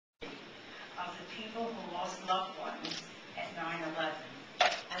of the people who lost loved ones at 9/11.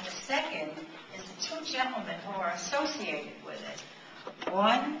 And the second is the two gentlemen who are associated with it.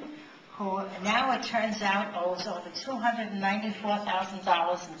 One who now it turns out owes over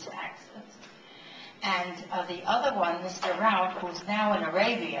 $294,000 in taxes. And the other one, Mr. Raut, who's now in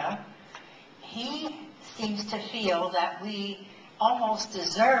Arabia, he seems to feel that we almost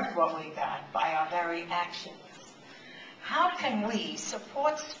deserved what we got by our very actions. How can we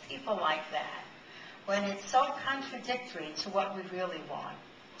support people like that when it's so contradictory to what we really want?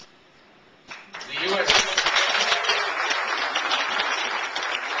 The U.S.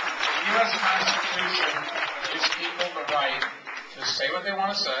 Constitution gives people the right to say what they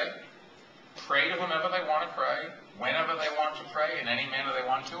want to say, pray to whomever they want to pray, whenever they want to pray, in any manner they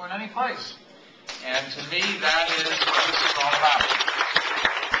want to, in any place. And to me, that is what this is all about.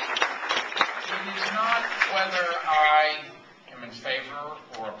 It is not whether I am in favor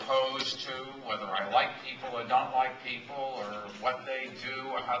or opposed to, whether I like people or don't like people, or what they do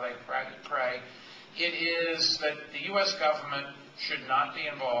or how they pray. It is that the U.S. government should not be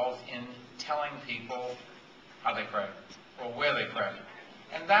involved in telling people how they pray or where they pray.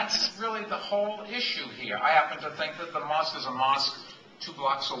 And that's really the whole issue here. I happen to think that the mosque is a mosque 2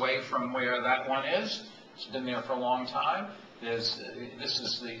 blocks away from where that one is. It's been there for a long time. This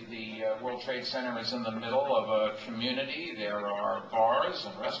is the World Trade Center is in the middle of a community. There are bars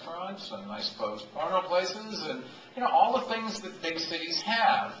and restaurants and, I suppose, porno places and, you know, all the things that big cities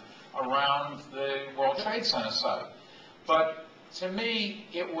have around the World Trade Center site. But to me,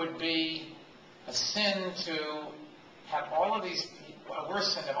 it would be a sin to have all of these, a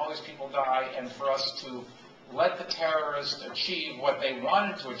worse sin to have all these people die and for us to let the terrorists achieve what they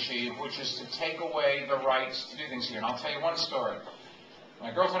wanted to achieve, which is to take away the rights to do things here. And I'll tell you one story.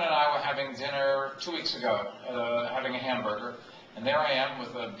 My girlfriend and I were having dinner 2 weeks ago, having a hamburger, and there I am with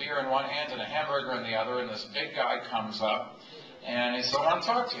a beer in one hand and a hamburger in the other, and this big guy comes up, and he said, "I want to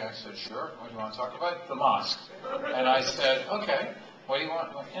talk to you." I said, "Sure, what do you want to talk about?" "The mosque." And I said, "Okay, what do you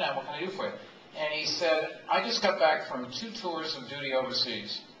want, what can I do for you?" And he said, "I just got back from 2 tours of duty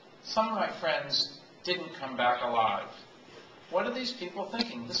overseas. Some of my friends didn't come back alive. What are these people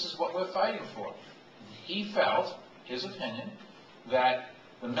thinking? This is what we're fighting for." He felt, his opinion, that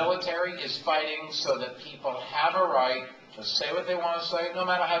the military is fighting so that people have a right to say what they want to say, no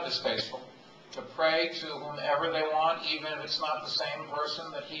matter how distasteful, to pray to whomever they want, even if it's not the same person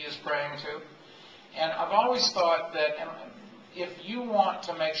that he is praying to. And I've always thought that if you want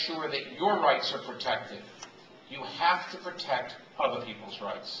to make sure that your rights are protected, you have to protect other people's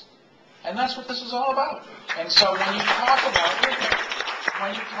rights. And that's what this is all about. And so when you talk about where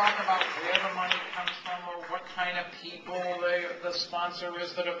the money comes from or what kind of people the sponsor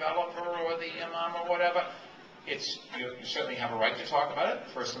is, the developer or the imam or whatever, you certainly have a right to talk about it.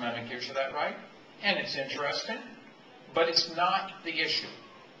 The First Amendment gives you that right. And it's interesting, but it's not the issue.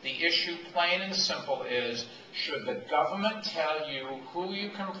 The issue, plain and simple, is should the government tell you who you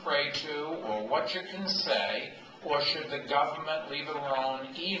can pray to or what you can say, or should the government leave it alone,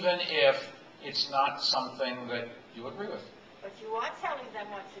 even if it's not something that you agree with? But you are telling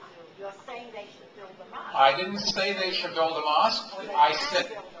them what to do. You're saying they should build a mosque. I didn't say they should build a mosque. I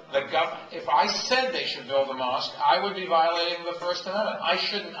said if I said they should build a mosque, I would be violating the First Amendment. I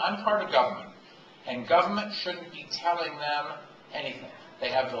shouldn't. I'm part of government, and government shouldn't be telling them anything. They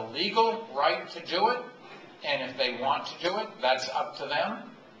have the legal right to do it, and if they want to do it, that's up to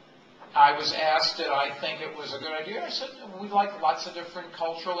them. I was asked did I think it was a good idea. I said, we like lots of different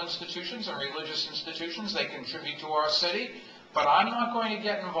cultural institutions and religious institutions. They contribute to our city. But I'm not going to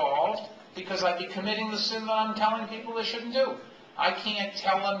get involved because I'd be committing the sin that I'm telling people they shouldn't do. I can't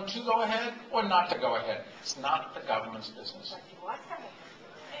tell them to go ahead or not to go ahead. It's not the government's business. But you are telling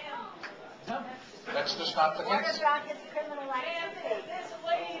them. No, that's just not the case. What about his criminal activity?